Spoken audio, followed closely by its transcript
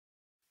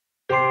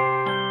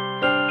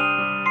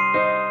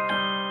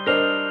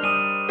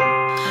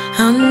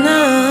Oh no,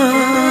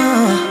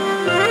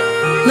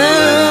 no,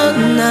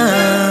 no.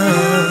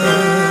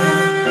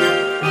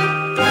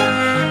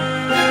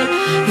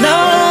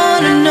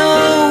 Lord, I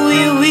know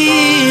you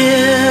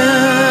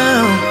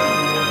will.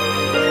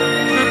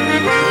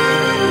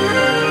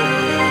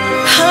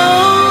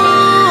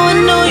 Oh, I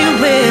know you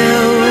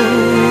will.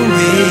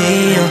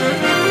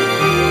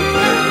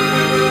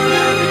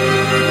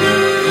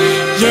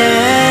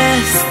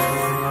 Yes.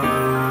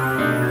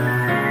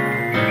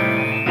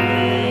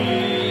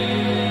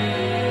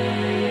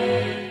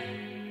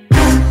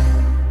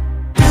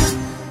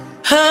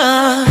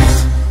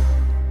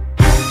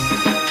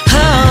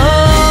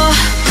 Oh,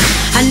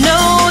 I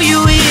know you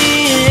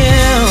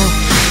will.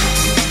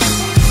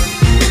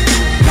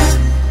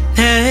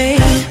 Hey,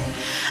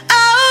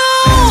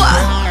 oh,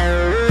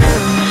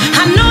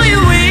 I know you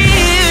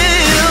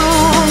will.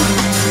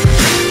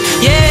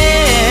 Yeah.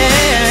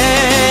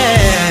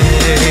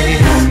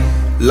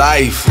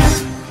 Life,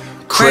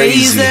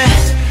 crazy,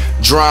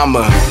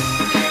 drama,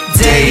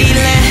 daily.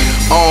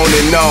 On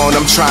and on,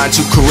 I'm trying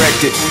to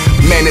correct it.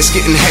 Man, it's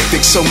getting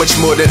hectic, so much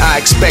more than I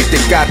expected.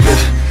 Got the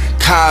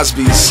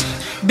Cosby's,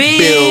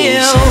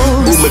 Bills,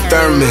 Uma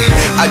Thurman.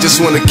 I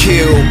just wanna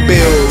kill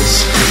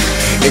bills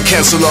and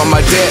cancel all my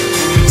debt.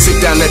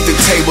 Sit down at the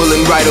table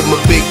and write them a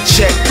big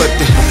check. But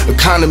the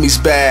economy's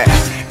bad,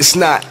 it's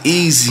not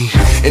easy,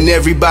 and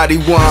everybody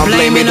wanna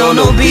blame it on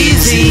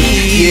Obese.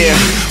 Yeah,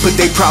 put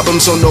they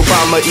problems on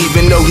Obama,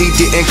 even though he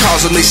didn't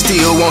cause them. They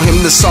still want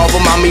him to solve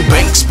them. I mean,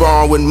 banks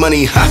borrowing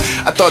money.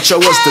 I thought y'all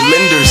was the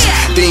lenders.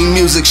 Theme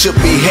music should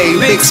be, hey,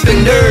 big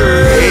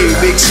spender, hey,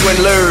 big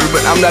swindler.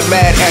 But I'm not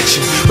mad at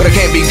you, but I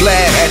can't be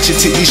glad at you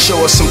till you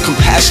show us some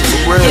compassion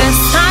for real. Yes,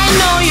 I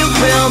know you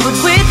will, but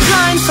with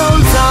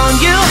blindfolds on,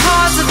 you're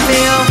hard to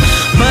feel.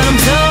 But I'm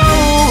so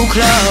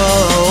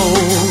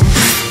close,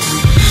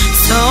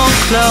 so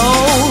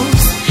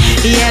close,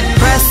 yet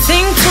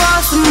pressing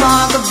towards the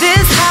mark of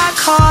this high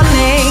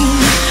calling.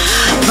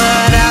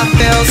 But I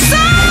feel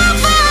so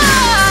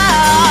far,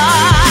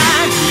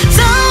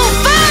 so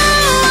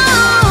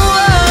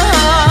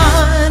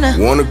far.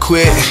 Wanna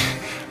quit?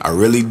 I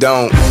really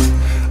don't.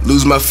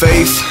 Lose my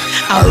faith?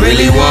 I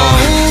really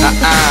won't.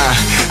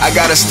 I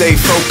gotta stay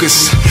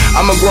focused.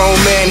 I'm a grown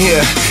man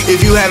here.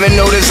 If you haven't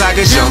noticed, I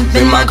can jump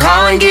in my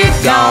car and get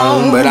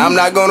gone. But I'm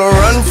not gonna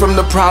run from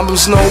the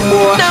problems no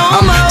more.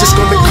 I'm just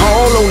gonna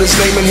call on his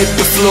name and hit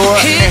the floor.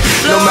 And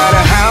no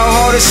matter how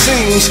hard it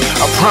seems,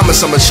 I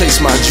promise I'ma chase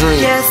my dream.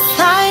 Yes,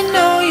 I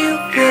know you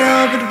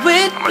will, but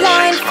with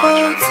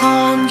blindfolds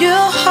on,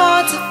 you're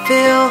hard to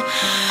feel.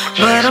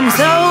 But I'm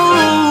so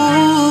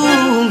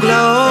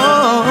close,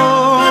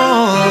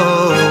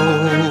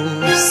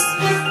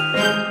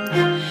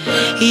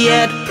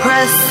 yet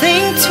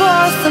pressing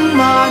towards the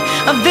mark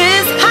of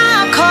this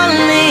high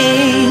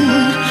calling.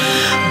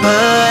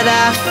 But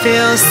I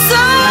feel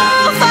so